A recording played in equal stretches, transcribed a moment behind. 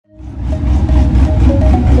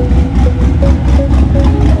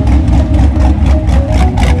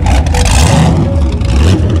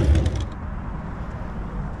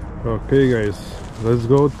Okay guys, let's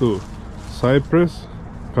go to Cypress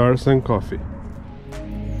Cars and Coffee. We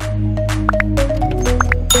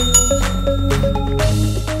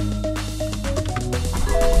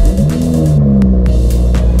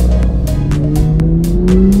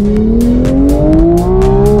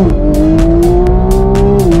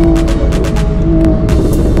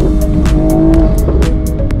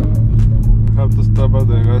have to stop at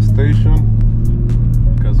the gas station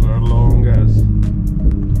because we're low on gas.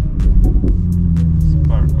 Let's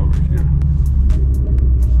park over here.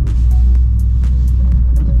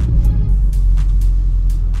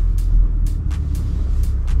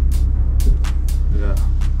 Yeah.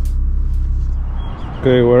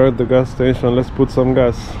 Okay, we're at the gas station. Let's put some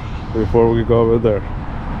gas before we go over there.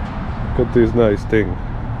 Look at this nice thing.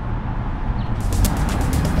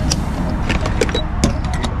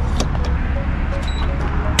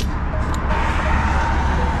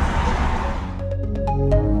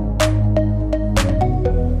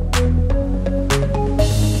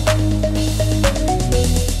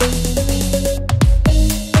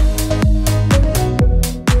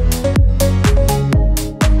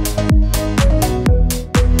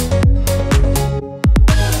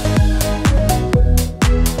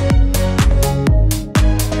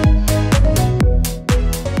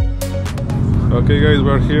 Okay guys,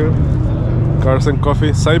 we're here, Cars and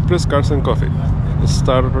Coffee, Cypress Cars and Coffee. Let's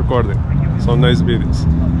start recording some nice videos.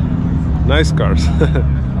 Nice cars.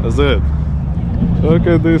 Let's do it. Look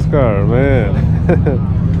at this car, man.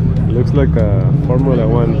 Looks like a Formula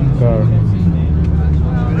 1 car.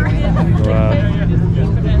 Wow.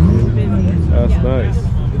 That's nice.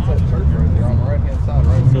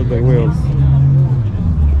 Look at the wheels.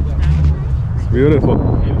 It's beautiful.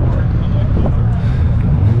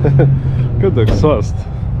 Look at the exhaust.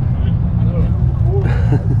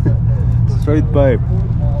 Straight pipe.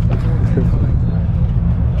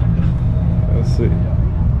 Let's see.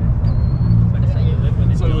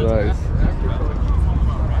 Nice.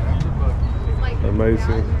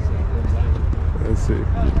 Amazing. Let's see.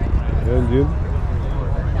 Engine.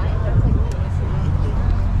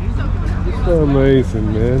 Amazing,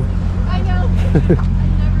 man.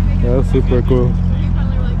 That's super cool.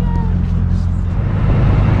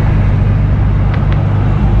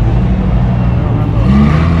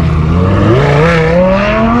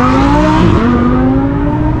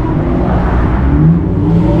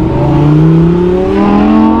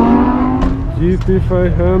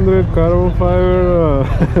 GT500 carbon fiber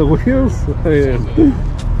wheels.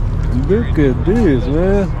 Look at this,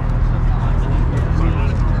 man.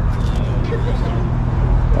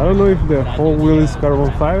 I don't know if the whole wheel is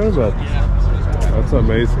carbon fiber, but that's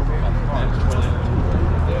amazing.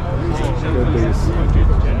 Look at this.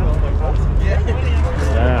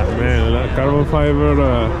 Yeah, man, carbon fiber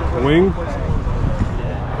wing.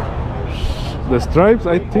 The stripes,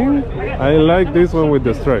 I think I like this one with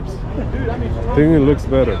the stripes. I think it looks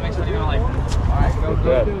better.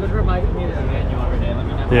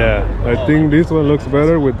 Yeah, I think this one looks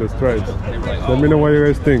better with the stripes. Let me know what you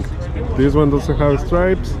guys think. This one doesn't have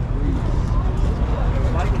stripes.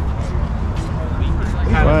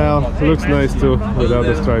 Well, it looks nice too without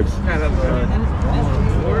the stripes.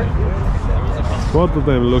 Both of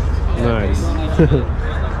them look nice.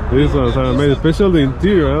 These ones are amazing, especially the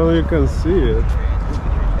interior. I don't know if you can see it.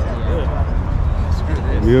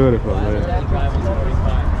 Beautiful, man.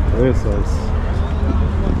 This one's.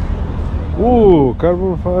 Ooh,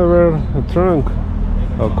 carbon fiber trunk.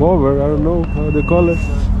 A cover, I don't know how they call it.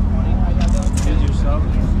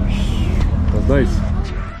 That's nice.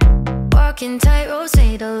 Walking tightrope,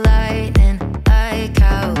 say the lightning, like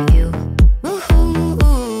how you move.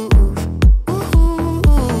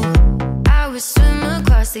 I would swim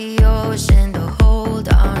across the ocean to hold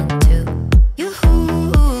on to you.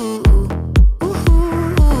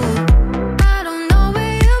 I don't know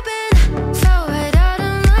where you've been, fell right out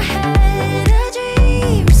of my head. A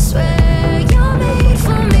dream, swear you're made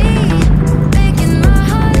for me, making my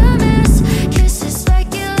heart a mess. Kisses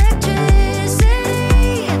like electricity.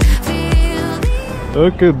 Feel the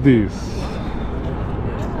Look at this.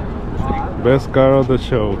 Best car of the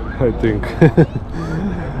show, I think.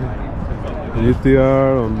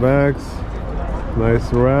 GTR on backs,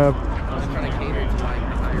 nice wrap.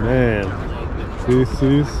 Man, this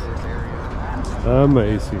is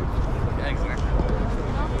amazing.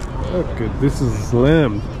 Okay, this is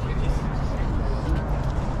slammed.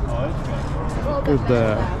 Look at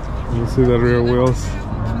that. You see the rear wheels.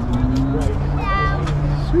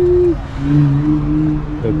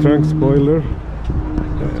 The trunk spoiler.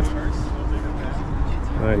 Yeah.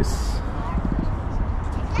 Nice.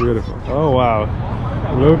 Beautiful. Oh wow.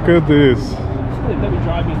 Look at this.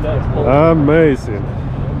 Amazing.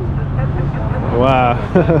 Wow.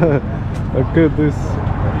 Look at this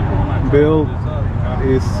build,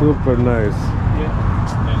 is super nice.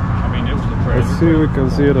 Let's see if we can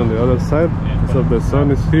see it on the other side, so the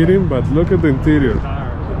sun is hitting, but look at the interior.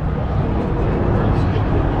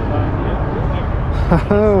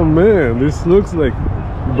 Oh man, this looks like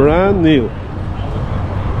brand new.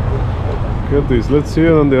 Look at this, let's see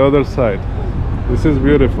it on the other side. This is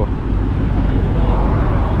beautiful.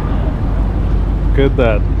 Look at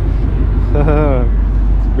that.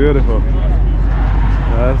 It's beautiful.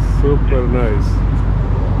 That's super nice.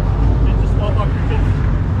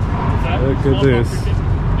 Look at this.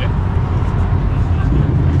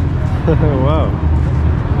 Wow,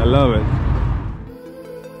 I love it.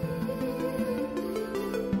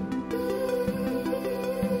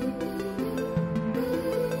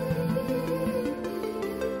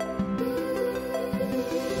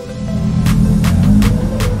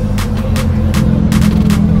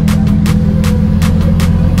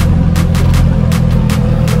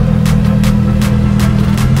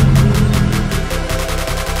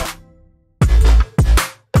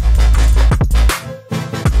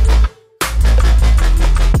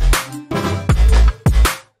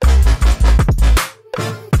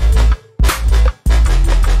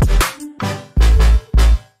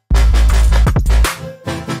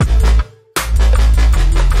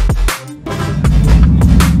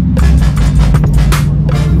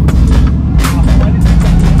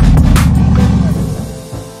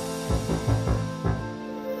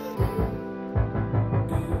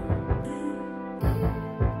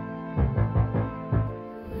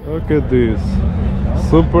 Look at this,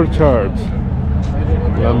 supercharged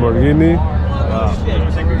Lamborghini. Wow.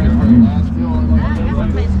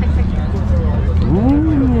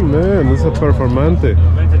 Man, it's a performante.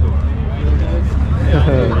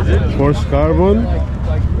 Forged carbon,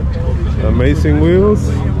 amazing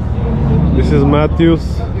wheels. This is Matthew's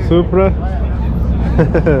Supra.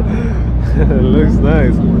 Looks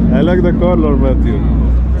nice. I like the color, Matthew.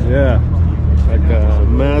 Yeah, like a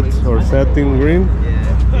matte or satin green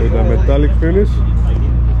with a metallic finish.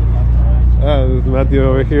 Ah, there's Matthew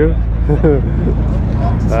over here.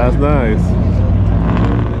 That's nice.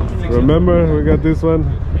 Remember, we got this one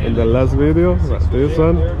in the last video. This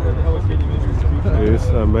one is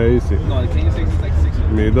amazing.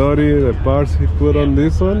 Midori, the parts he put on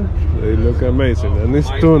this one, they look amazing. And it's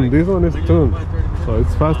tuned. This one is tuned, so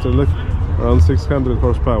it's faster. Look, around 600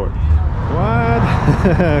 horsepower. What?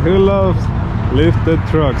 Who loves lifted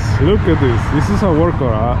trucks? Look at this. This is a work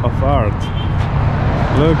of art.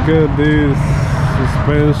 Look at this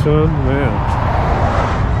suspension, man.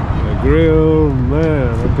 The grill,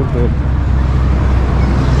 man. Look at that.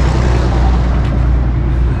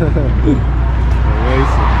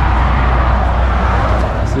 Amazing.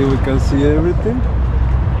 See, we can see everything.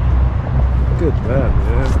 Look at that,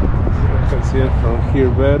 man. I can see it from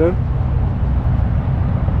here better.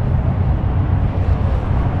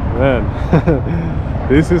 Man,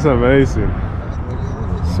 this is amazing.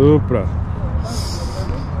 Supra,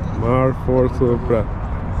 Mark 4 Supra.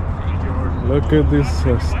 Look at this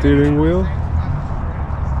steering wheel.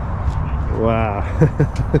 Wow.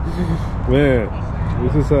 Man,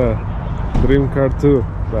 this is a dream car too,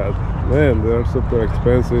 but man, they are super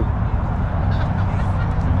expensive.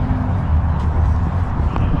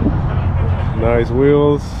 Nice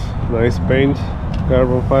wheels, nice paint,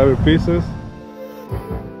 carbon fiber pieces.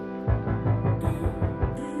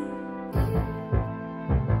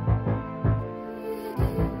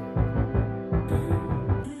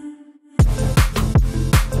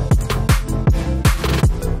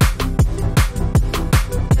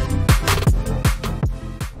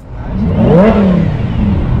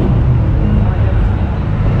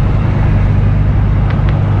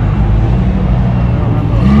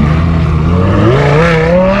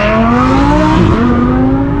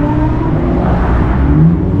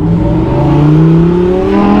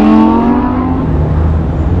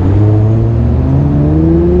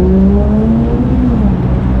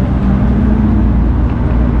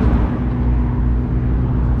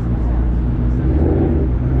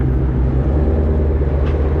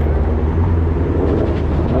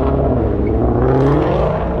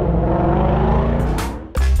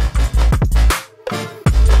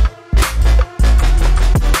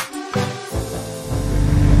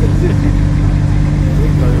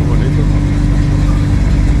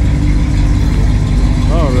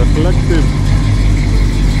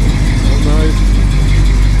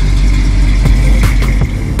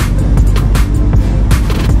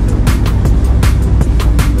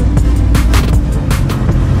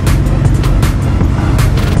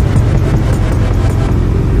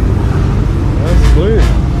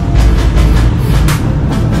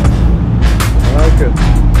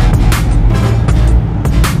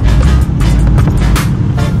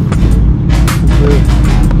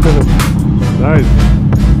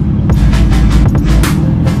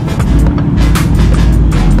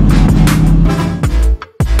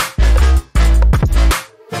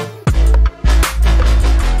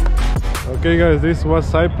 Okay guys, this was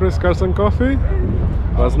Cypress Cars and Coffee.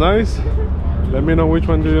 Was nice. Let me know which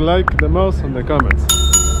one do you like the most in the comments.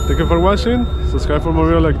 Thank you for watching. Subscribe for more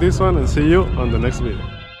videos like this one and see you on the next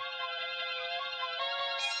video.